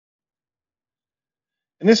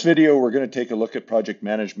In this video, we're going to take a look at project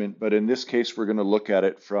management, but in this case, we're going to look at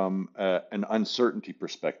it from an uncertainty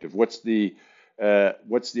perspective. What's the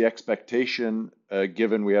expectation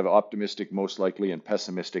given we have optimistic, most likely, and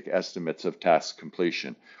pessimistic estimates of task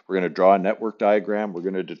completion? We're going to draw a network diagram. We're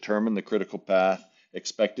going to determine the critical path,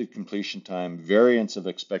 expected completion time, variance of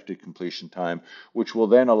expected completion time, which will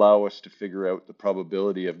then allow us to figure out the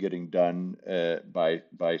probability of getting done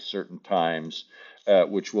by certain times,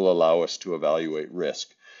 which will allow us to evaluate risk.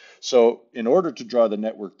 So in order to draw the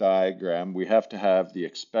network diagram, we have to have the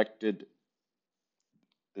expected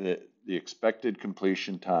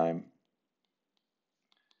completion time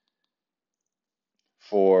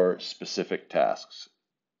for specific tasks.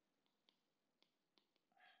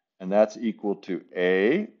 And that's equal to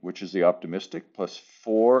A, which is the optimistic, plus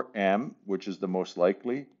 4M, which is the most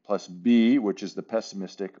likely, plus B, which is the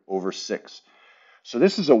pessimistic, over 6. So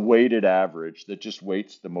this is a weighted average that just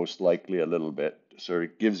weights the most likely a little bit. So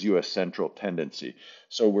it gives you a central tendency.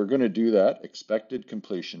 So we're going to do that, expected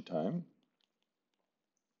completion time.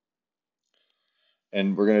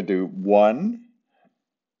 And we're going to do 1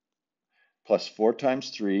 plus 4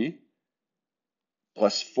 times 3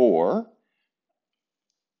 plus 4,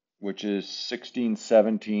 which is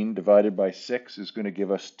 1617 divided by 6 is going to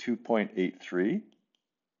give us 2.83.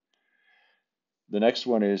 The next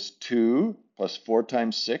one is 2 plus 4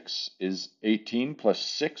 times 6 is 18, plus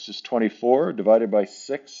 6 is 24, divided by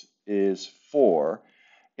 6 is 4.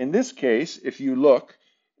 In this case, if you look,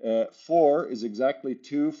 4 is exactly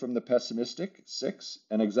 2 from the pessimistic, 6,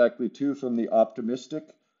 and exactly 2 from the optimistic,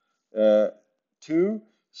 2.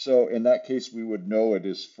 So in that case, we would know it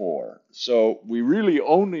is 4. So we really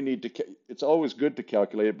only need to, it's always good to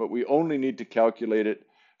calculate it, but we only need to calculate it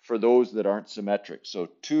for those that aren't symmetric. So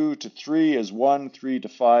 2 to 3 is 1, 3 to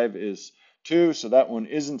 5 is 2, so that one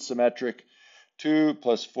isn't symmetric. 2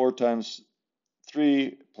 plus 4 times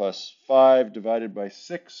 3 plus 5 divided by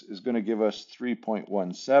 6 is going to give us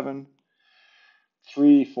 3.17.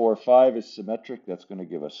 3, 4, 5 is symmetric, that's going to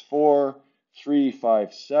give us 4. 3,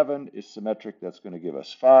 5, 7 is symmetric, that's going to give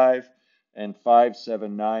us 5. And 5,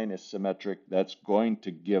 7, 9 is symmetric, that's going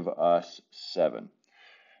to give us 7.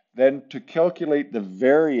 Then to calculate the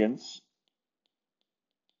variance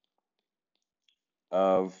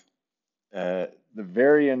of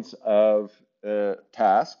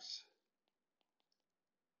tasks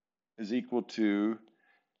is equal to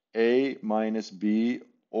A minus B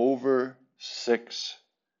over 6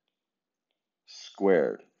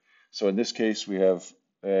 squared. So in this case, we have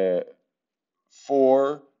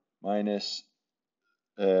 4 minus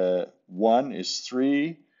 1 is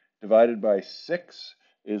 3, divided by 6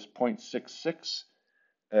 is 0.66.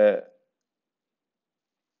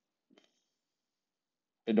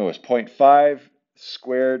 No, it's 0.5,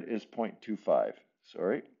 squared is 0.25.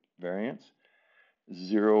 Sorry, variance,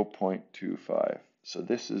 0.25. So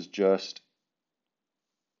this is just,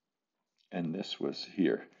 and this was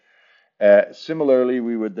here. Similarly,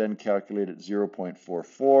 we would then calculate it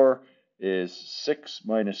 0.44 is 6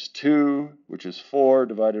 minus 2, which is 4,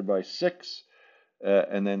 divided by 6,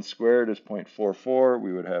 and then squared is 0.44.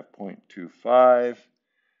 We would have 0.25,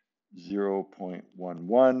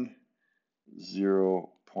 0.11,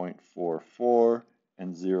 0.44,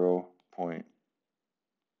 and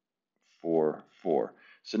 0.44.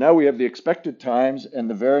 So now we have the expected times and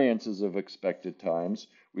the variances of expected times.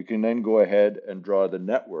 We can then go ahead and draw the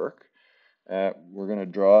network. We're going to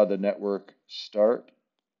draw the network start.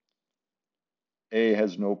 A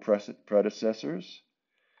has no predecessors,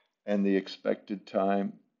 and the expected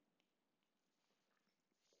time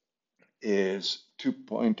is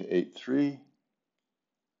 2.83.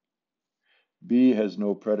 B has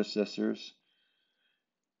no predecessors,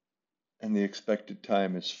 and the expected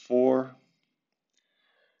time is 4.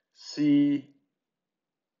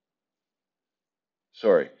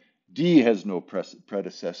 D has no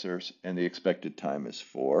predecessors, and the expected time is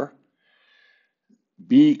 4.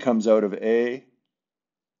 B comes out of A,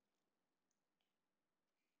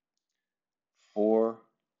 4.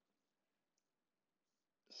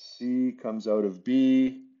 C comes out of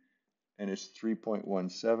B, and is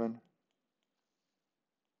 3.17.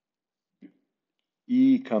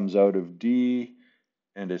 E comes out of D,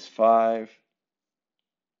 and is 5.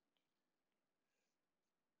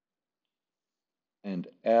 And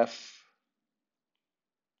F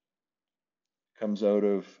comes out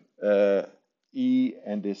of E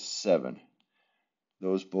and is 7.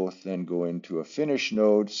 Those both then go into a finish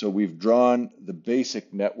node. So we've drawn the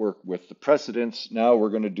basic network with the precedence. Now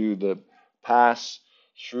we're going to do the pass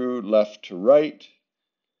through left to right.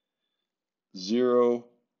 0,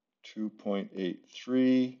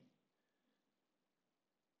 2.83,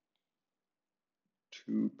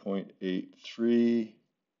 2.83,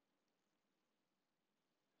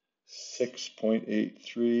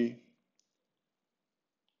 6.83,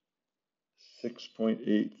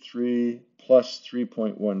 6.83 plus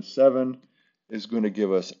 3.17 is going to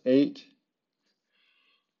give us 8.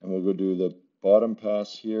 And we'll go do the bottom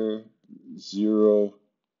pass here, 0,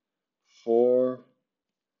 4,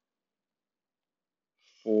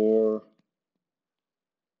 4,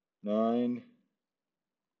 9,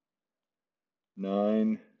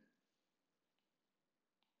 9,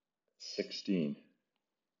 16.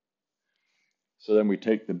 So then we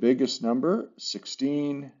take the biggest number,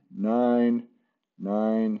 16, 9,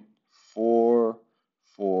 9, 4,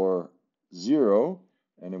 4, 0,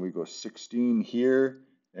 and then we go 16 here,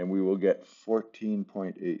 and we will get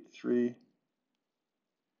 14.83.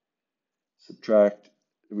 Subtract,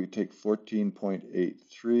 we take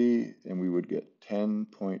 14.83, and we would get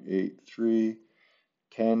 10.83.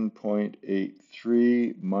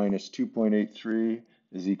 10.83 minus 2.83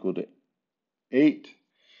 is equal to 8.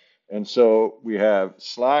 And so we have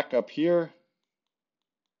slack up here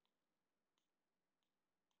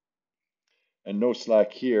and no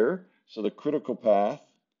slack here. So the critical path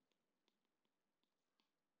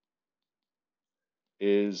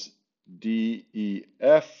is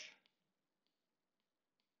DEF.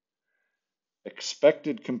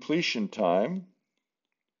 Expected completion time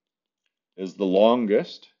is the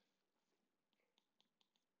longest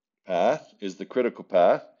path, is the critical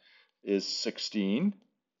path, is 16.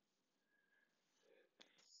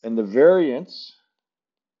 And the variance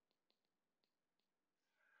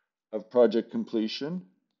of project completion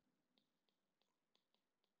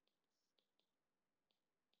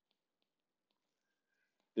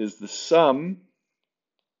is the sum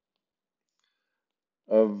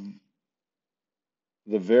of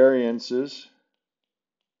the variances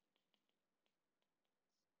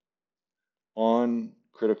on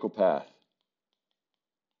critical path.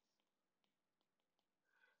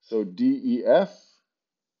 So DEF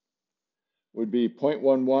would be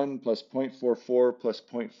 0.11 plus 0.44 plus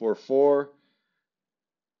 0.44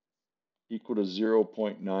 equal to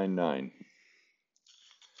 0.99.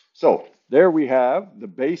 So there we have the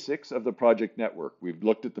basics of the project network. We've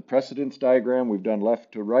looked at the precedence diagram, we've done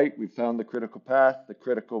left to right, we've found the critical path,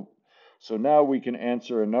 so now we can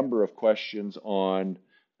answer a number of questions on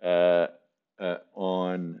uh,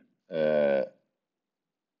 on the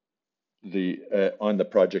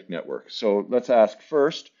project network. So let's ask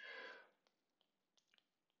first,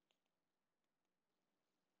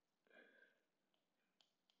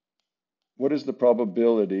 what is the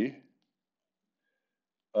probability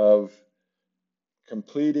of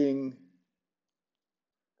completing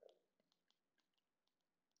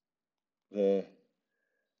the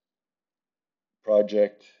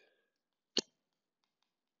project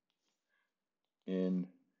in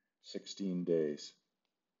 16 days?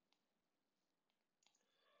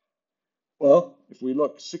 Well, if we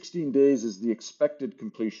look, 16 days is the expected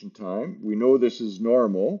completion time. We know this is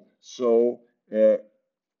normal, so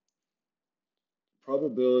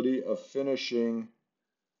probability of finishing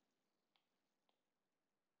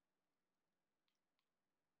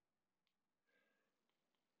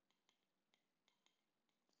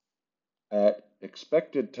at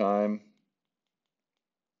expected time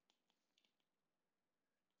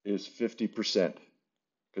is 50%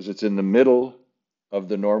 because it's in the middle of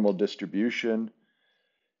the normal distribution.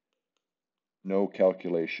 No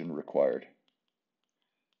calculation required.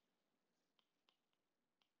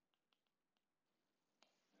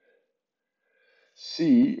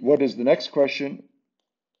 C, what is the next question?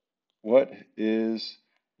 What is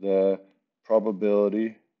the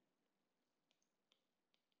probability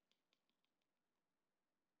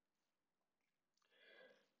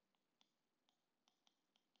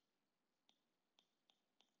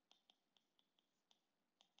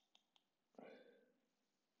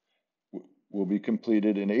will be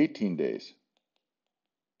completed in 18 days?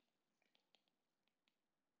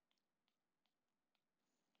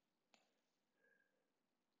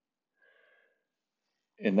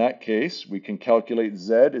 In that case, we can calculate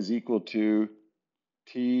Z is equal to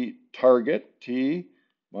T target, T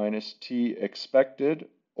minus T expected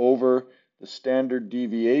over the standard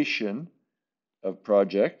deviation of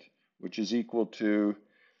project, which is equal to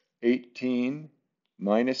 18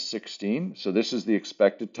 minus 16. So this is the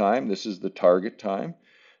expected time, this is the target time,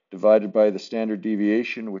 divided by the standard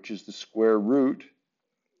deviation, which is the square root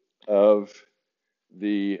of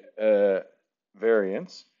the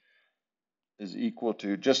variance, is equal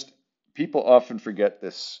to, just people often forget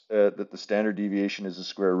this, that the standard deviation is the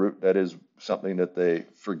square root. That is something that they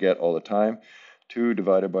forget all the time. 2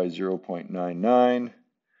 divided by 0.99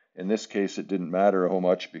 In this case, it didn't matter how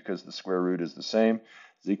much because the square root is the same.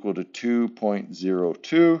 Is equal to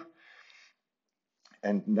 2.02.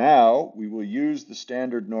 And now we will use the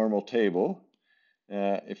standard normal table.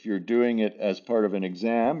 If you're doing it as part of an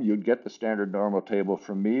exam, you'd get the standard normal table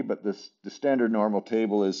from me, but the standard normal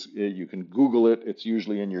table is, you can Google it, it's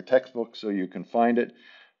usually in your textbook, so you can find it.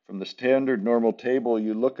 From the standard normal table,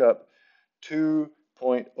 you look up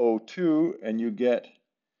 2.02 and you get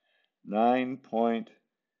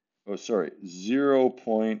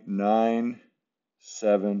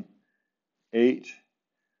 0.978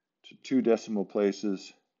 to 2 decimal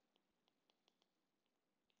places.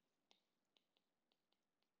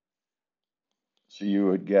 So you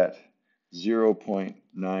would get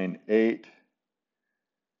 0.98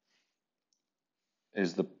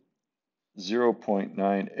 is the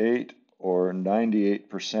 0.98 or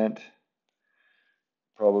 98%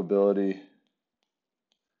 probability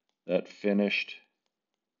that finished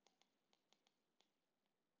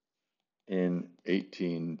in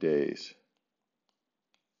 18 days.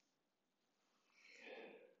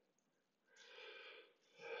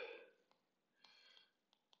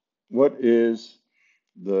 What is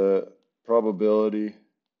the probability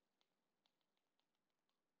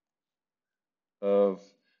of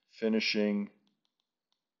finishing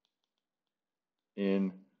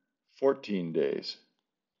in 14 days?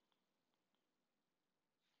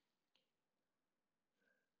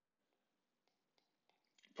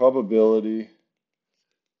 Probability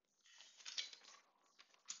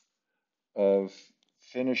of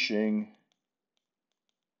finishing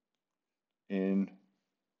in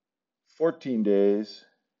 14 days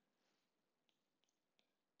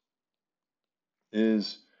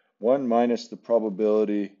is 1 minus the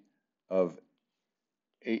probability of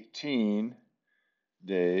 18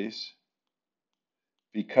 days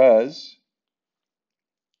because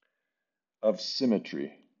of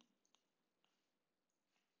symmetry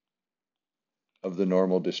of the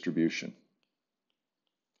normal distribution.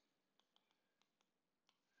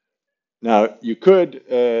 Now you could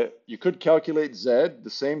calculate z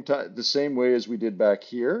the same way as we did back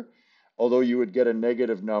here, although you would get a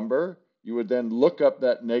negative number. You would then look up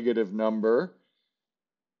that negative number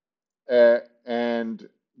and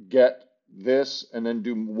get this and then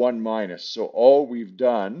do 1 minus. So all we've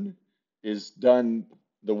done is done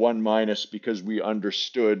the 1 minus because we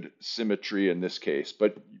understood symmetry in this case.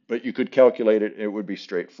 But you could calculate it, it would be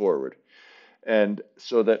straightforward. And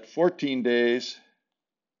so that 14 days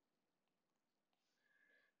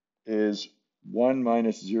is 1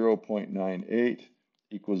 minus 0.98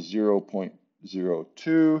 equals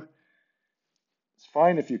 0.02. It's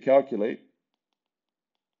fine if you calculate.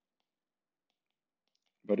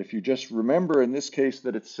 But if you just remember in this case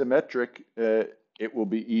that it's symmetric, it will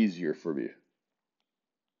be easier for you.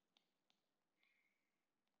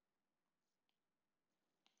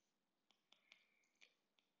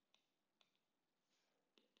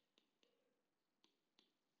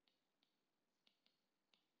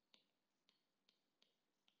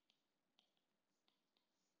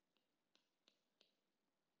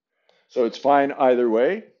 So it's fine either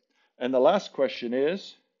way. And the last question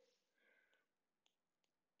is,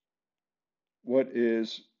 what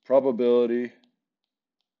is probability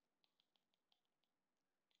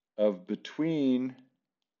of between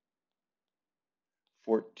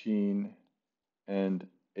 14 and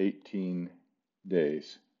 18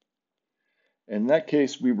 days? In that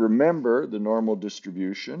case, we remember the normal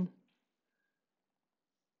distribution.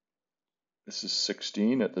 This is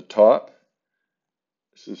 16 at the top.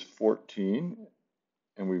 This is 14,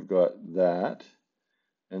 and we've got that.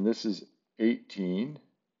 And this is 18,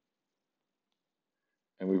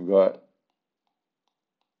 and we've got,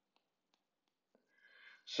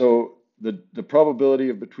 so the probability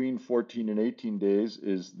of between 14 and 18 days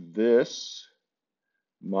is this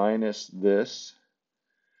minus this.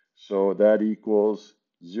 So that equals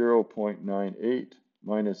 0.98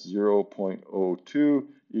 minus 0.02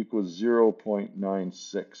 equals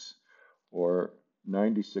 0.96, or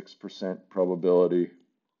 96% probability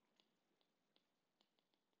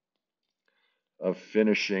of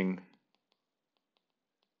finishing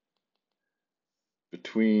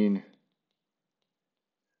between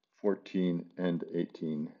 14 and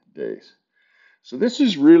 18 days. So this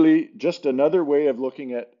is really just another way of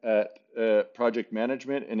looking at project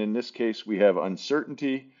management, and in this case we have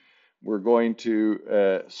uncertainty. We're going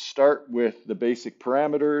to start with the basic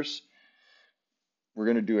parameters. We're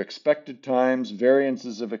going to do expected times,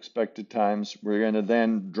 variances of expected times. We're going to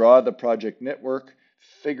then draw the project network,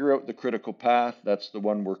 figure out the critical path, that's the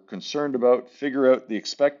one we're concerned about, figure out the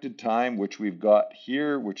expected time, which we've got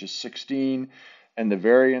here, which is 16, and the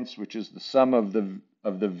variance, which is the sum of the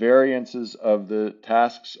of the variances of the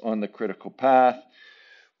tasks on the critical path.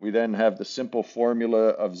 We then have the simple formula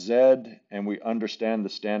of Z, and we understand the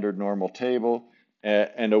standard normal table,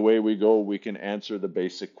 and away we go. We can answer the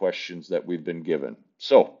basic questions that we've been given.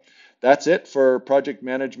 So that's it for project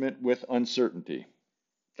management with uncertainty.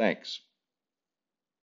 Thanks.